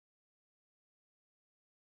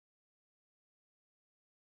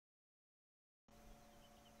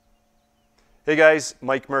Hey guys,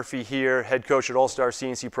 Mike Murphy here, head coach at All Star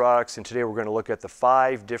CNC Products, and today we're going to look at the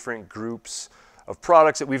 5 different groups of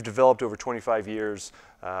products that we've developed over 25 years,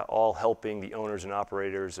 all helping the owners and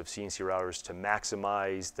operators of CNC routers to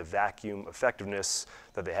maximize the vacuum effectiveness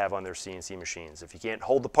that they have on their CNC machines. If you can't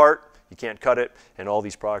hold the part, you can't cut it, and all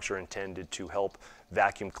these products are intended to help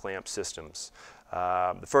vacuum clamp systems.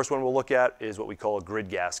 The first one we'll look at is what we call a grid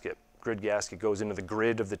gasket. Grid gasket goes into the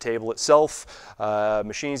grid of the table itself.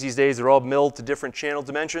 Machines these days are all milled to different channel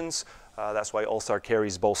dimensions. That's why All Star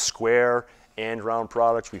carries both square and round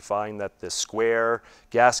products. We find that the square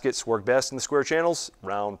gaskets work best in the square channels,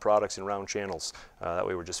 round products in round channels. That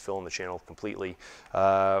way we're just filling the channel completely.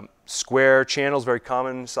 Square channels, very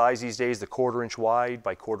common size these days, the 1/4 inch wide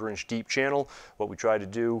by 1/4 inch deep channel. What we try to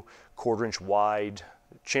do, 1/4 inch wide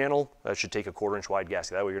channel, that should take a 1/4 inch wide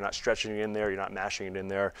gasket. That way you're not stretching it in there, you're not mashing it in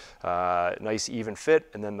there. Nice even fit,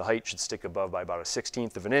 and then the height should stick above by about a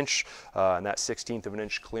 1/16 of an inch, and that 1/16 of an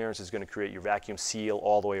inch clearance is going to create your vacuum seal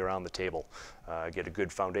all the way around the table. Get a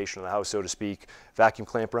good foundation of the house, so to speak. Vacuum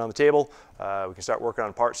clamp around the table. We can start working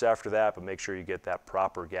on parts after that, but make sure you get that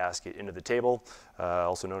proper gasket into the table,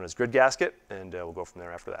 also known as grid gasket, and we'll go from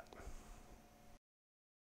there after that.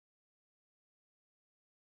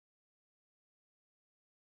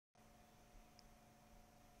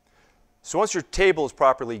 So once your table is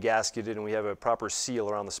properly gasketed and we have a proper seal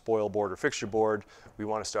around the spoil board or fixture board, we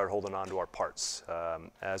want to start holding on to our parts.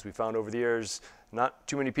 As we found over the years, not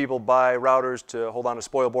too many people buy routers to hold on to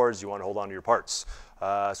spoil boards. You want to hold on to your parts.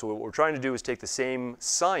 So what we're trying to do is take the same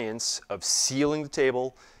science of sealing the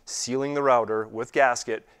table, sealing the router with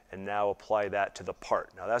gasket, and now apply that to the part.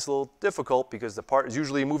 Now that's a little difficult because the part is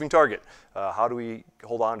usually a moving target. How do we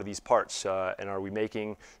hold on to these parts? And are we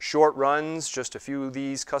making short runs, just a few of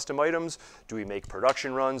these custom items? Do we make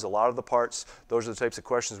production runs, a lot of the parts? Those are the types of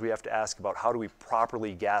questions we have to ask about how do we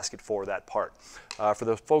properly gasket for that part. For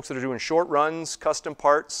the folks that are doing short runs, custom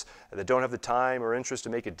parts, that don't have the time or interest to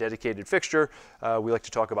make a dedicated fixture, we like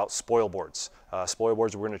to talk about spoil boards. Spoil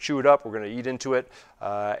boards, we're going to chew it up, we're going to eat into it,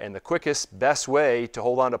 and the quickest, best way to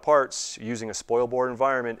hold on to parts using a spoil board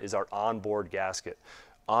environment is our onboard gasket.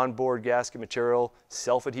 Onboard gasket material,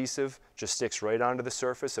 self-adhesive, just sticks right onto the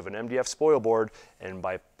surface of an MDF spoil board, and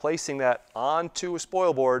by placing that onto a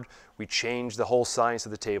spoil board, we change the whole science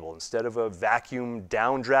of the table. Instead of a vacuum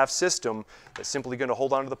downdraft system that's simply going to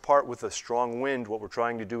hold onto the part with a strong wind, what we're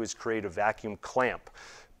trying to do is create a vacuum clamp.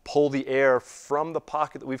 Pull the air from the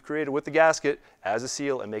pocket that we've created with the gasket as a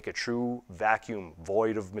seal and make a true vacuum,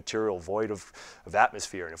 void of material, void of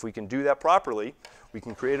atmosphere. And if we can do that properly, we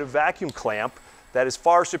can create a vacuum clamp that is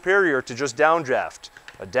far superior to just downdraft.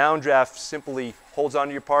 A downdraft simply holds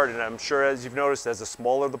onto your part, and I'm sure as you've noticed, as the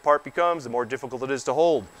smaller the part becomes, the more difficult it is to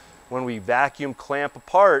hold. When we vacuum clamp a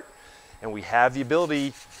part, and we have the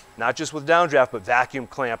ability, not just with downdraft, but vacuum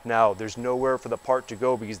clamp now, there's nowhere for the part to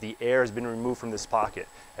go because the air has been removed from this pocket.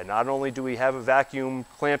 And not only do we have a vacuum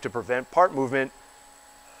clamp to prevent part movement,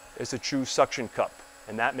 it's a true suction cup.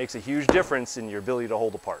 And that makes a huge difference in your ability to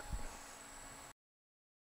hold a part.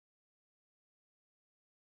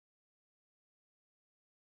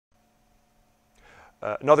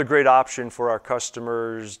 Another great option for our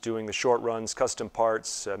customers doing the short runs, custom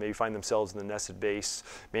parts, maybe find themselves in the nested base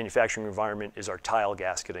manufacturing environment, is our tile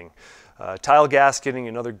gasketing. Tile gasketing,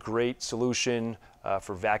 another great solution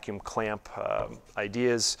for vacuum clamp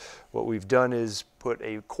ideas. What we've done is put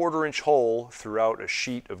a 1/4 inch hole throughout a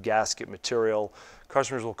sheet of gasket material.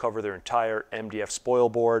 Customers will cover their entire MDF spoil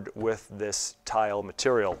board with this tile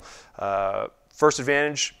material. First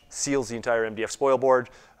advantage, seals the entire MDF spoil board.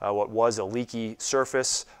 What was a leaky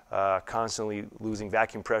surface, constantly losing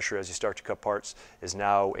vacuum pressure as you start to cut parts, is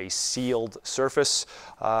now a sealed surface.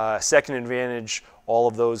 Second advantage, all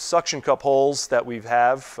of those suction cup holes that we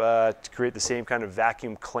have to create the same kind of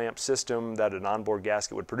vacuum clamp system that an onboard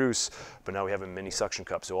gasket would produce, but now we have a mini suction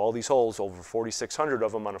cup. So all these holes, over 4,600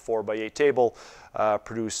 of them on a 4x8 table,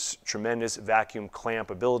 produce tremendous vacuum clamp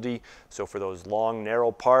ability. So for those long,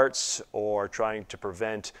 narrow parts, or trying to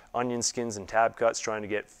prevent onion skins and tab cuts, trying to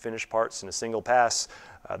get finished parts in a single pass,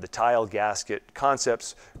 the tile gasket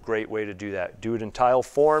concept's great way to do that. Do it in tile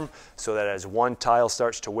form so that as one tile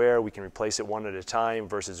starts to wear, we can replace it one at a time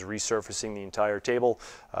versus resurfacing the entire table.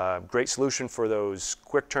 Great solution for those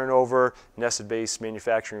quick turnover, nested base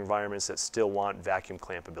manufacturing environments that still want vacuum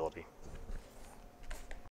clamp ability.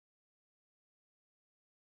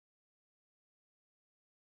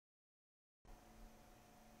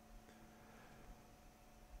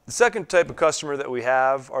 The second type of customer that we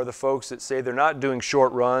have are the folks that say they're not doing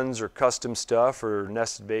short runs or custom stuff or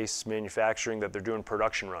nested base manufacturing, that they're doing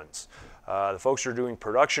production runs. The folks who are doing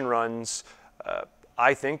production runs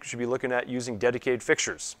I think should be looking at using dedicated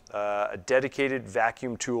fixtures. A dedicated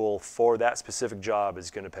vacuum tool for that specific job is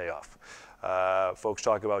going to pay off. Folks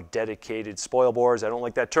talk about dedicated spoil boards. I don't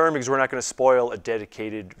like that term because we're not going to spoil a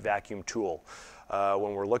dedicated vacuum tool.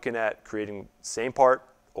 When we're looking at creating the same part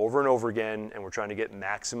over and over again and we're trying to get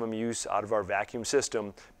maximum use out of our vacuum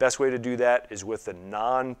system, best way to do that is with a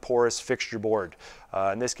non-porous fixture board.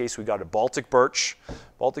 In this case, we got a Baltic birch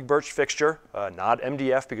fixture, not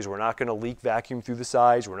MDF, because we're not going to leak vacuum through the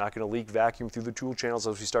sides. We're not going to leak vacuum through the tool channels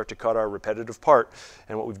as we start to cut our repetitive part.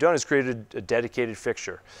 And what we've done is created a dedicated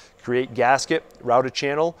fixture. Create gasket, route a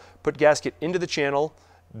channel, put gasket into the channel,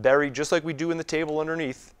 bury just like we do in the table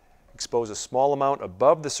underneath, expose a small amount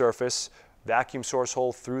above the surface, vacuum source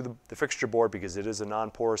hole through the fixture board because it is a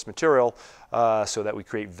non-porous material, so that we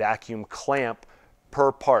create vacuum clamp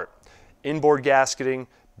per part. Inboard gasketing,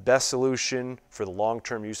 best solution for the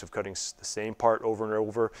long-term use of cutting the same part over and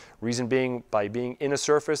over. Reason being, by being in a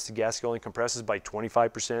surface, the gasket only compresses by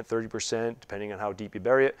 25%, 30%, depending on how deep you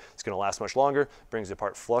bury it. It's going to last much longer, brings the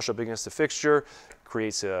part flush up against the fixture,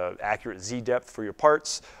 creates an accurate Z depth for your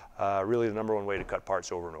parts. Really the number one way to cut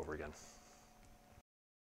parts over and over again.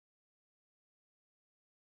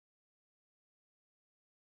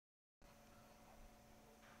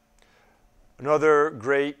 Another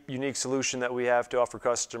great, unique solution that we have to offer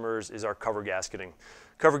customers is our cover gasketing.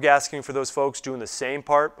 Cover gasketing for those folks doing the same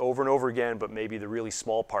part over and over again, but maybe the really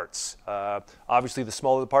small parts. Obviously, the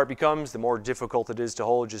smaller the part becomes, the more difficult it is to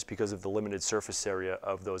hold just because of the limited surface area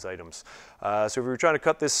of those items. So if we were trying to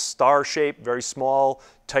cut this star shape, very small,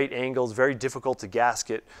 tight angles, very difficult to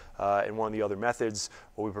gasket in one of the other methods,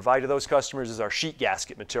 what we provide to those customers is our sheet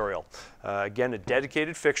gasket material. Again, a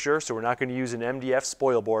dedicated fixture, so we're not going to use an MDF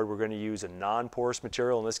spoil board. We're going to use a non-porous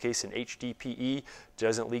material, in this case an HDPE.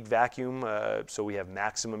 Doesn't leak vacuum, so we have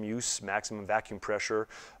maximum use, maximum vacuum pressure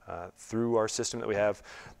through our system that we have.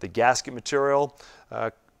 The gasket material,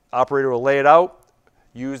 operator will lay it out,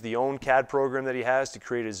 use the own CAD program that he has to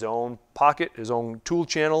create his own pocket, his own tool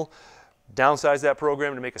channel, downsize that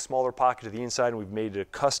program to make a smaller pocket to the inside, and we've made a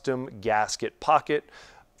custom gasket pocket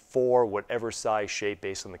for whatever size shape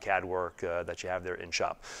based on the CAD work that you have there in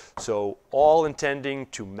shop. So all intending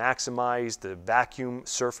to maximize the vacuum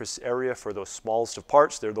surface area for those smallest of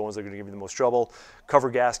parts. They're the ones that are going to give you the most trouble. Cover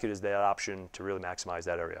gasket is that option to really maximize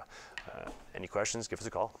that area. Any questions, give us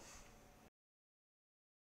a call.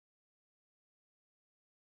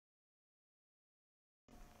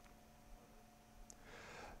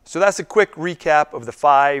 So that's a quick recap of the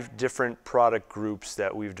 5 different product groups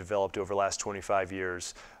that we've developed over the last 25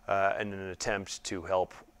 years in an attempt to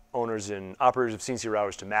help owners and operators of CNC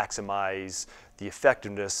routers to maximize the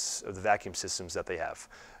effectiveness of the vacuum systems that they have.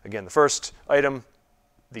 Again, the first item,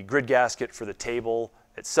 the grid gasket for the table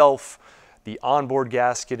itself, the onboard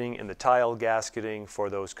gasketing and the tile gasketing for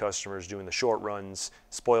those customers doing the short runs,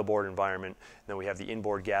 spoil board environment. And then we have the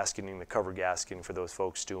inboard gasketing, the cover gasketing for those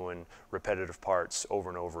folks doing repetitive parts over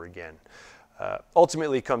and over again.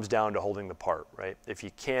 Ultimately, it comes down to holding the part, right? If you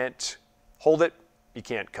can't hold it, you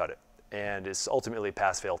can't cut it. And it's ultimately a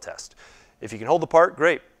pass-fail test. If you can hold the part,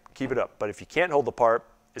 great, keep it up. But if you can't hold the part,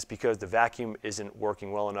 it's because the vacuum isn't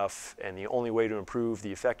working well enough, and the only way to improve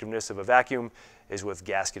the effectiveness of a vacuum is with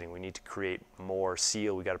gasketing. We need to create more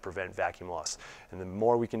seal. We got to prevent vacuum loss. And the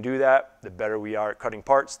more we can do that, the better we are at cutting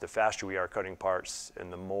parts, the faster we are at cutting parts, and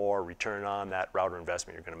the more return on that router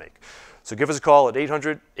investment you're going to make. So give us a call at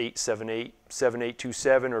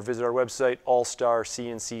 800-878-7827 or visit our website,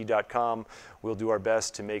 allstarcnc.com. We'll do our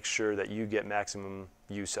best to make sure that you get maximum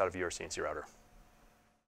use out of your CNC router.